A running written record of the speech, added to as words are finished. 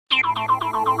Hi,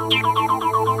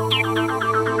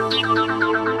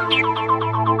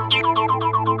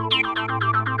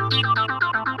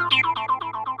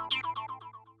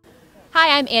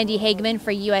 I'm Andie Hagemann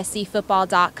for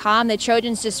USCFootball.com. The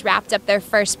Trojans just wrapped up their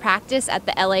first practice at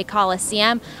the LA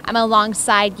Coliseum. I'm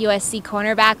alongside USC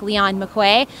cornerback Leon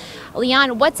McQuay.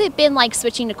 Leon, what's it been like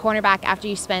switching to cornerback after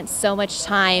you spent so much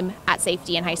time at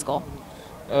safety in high school?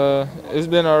 It's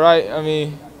been all right. I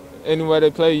mean, anywhere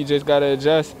they play, you just got to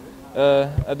adjust.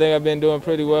 I think I've been doing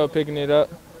pretty well picking it up,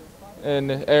 and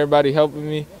everybody helping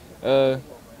me.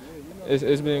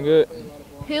 It's been good.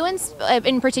 Who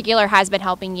in particular has been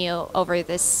helping you over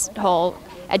this whole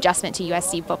adjustment to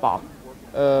USC football?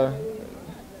 The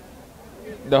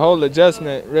whole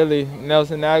adjustment, really,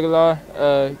 Nelson Aguilar,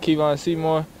 Kevon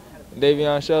Seymour,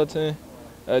 Davion Shelton,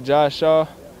 Josh Shaw,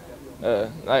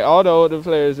 like all the older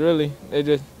players, really.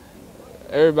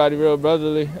 Everybody real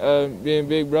brotherly, being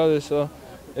big brothers, so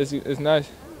it's nice.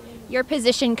 Your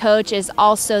position coach is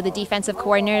also the defensive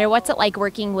coordinator. What's it like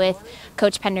working with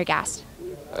Coach Pendergast?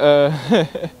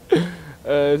 It's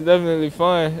definitely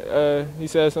fun. He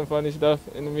says some funny stuff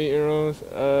in the meeting rooms.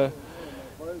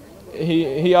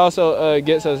 He also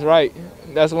gets us right.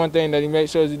 That's one thing that he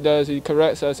makes sure he does. He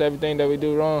corrects us everything that we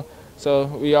do wrong, so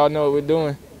we all know what we're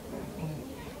doing.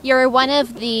 You're one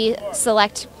of the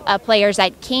select players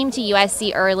that came to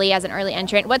USC early as an early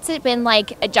entrant. What's it been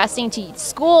like adjusting to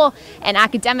school and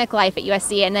academic life at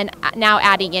USC and then now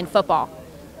adding in football?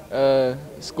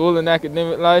 School and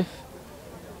academic life.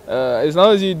 As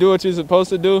long as you do what you're supposed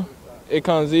to do, it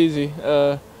comes easy.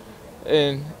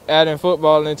 And adding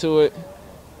football into it,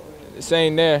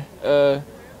 same there.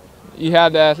 You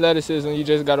have the athleticism, you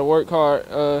just got to work hard,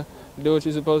 do what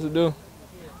you're supposed to do.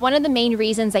 One of the main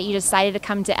reasons that you decided to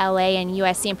come to LA and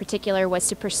USC in particular was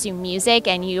to pursue music,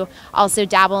 and you also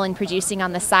dabble in producing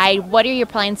on the side. What are your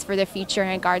plans for the future in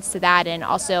regards to that and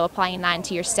also applying that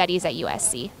into your studies at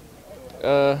USC?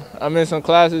 I'm in some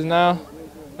classes now.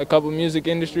 A couple music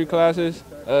industry classes.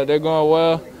 They're going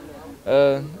well.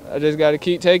 I just got to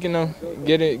keep taking them,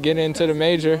 get into the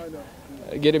major,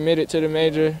 get admitted to the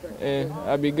major, and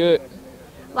I'll be good.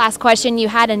 Last question, you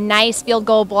had a nice field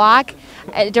goal block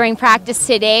during practice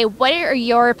today. What are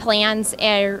your plans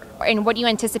and what do you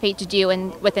anticipate to do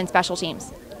within special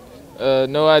teams?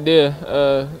 No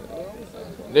idea.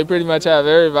 They pretty much have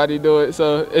everybody do it,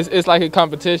 so it's like a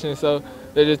competition. So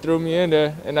they just threw me in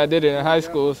there, and I did it in high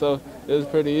school, so it was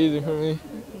pretty easy for me.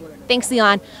 Thanks,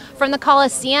 Leon. From the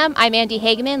Coliseum, I'm Andie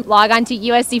Hagemann. Log on to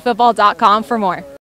USCFootball.com for more.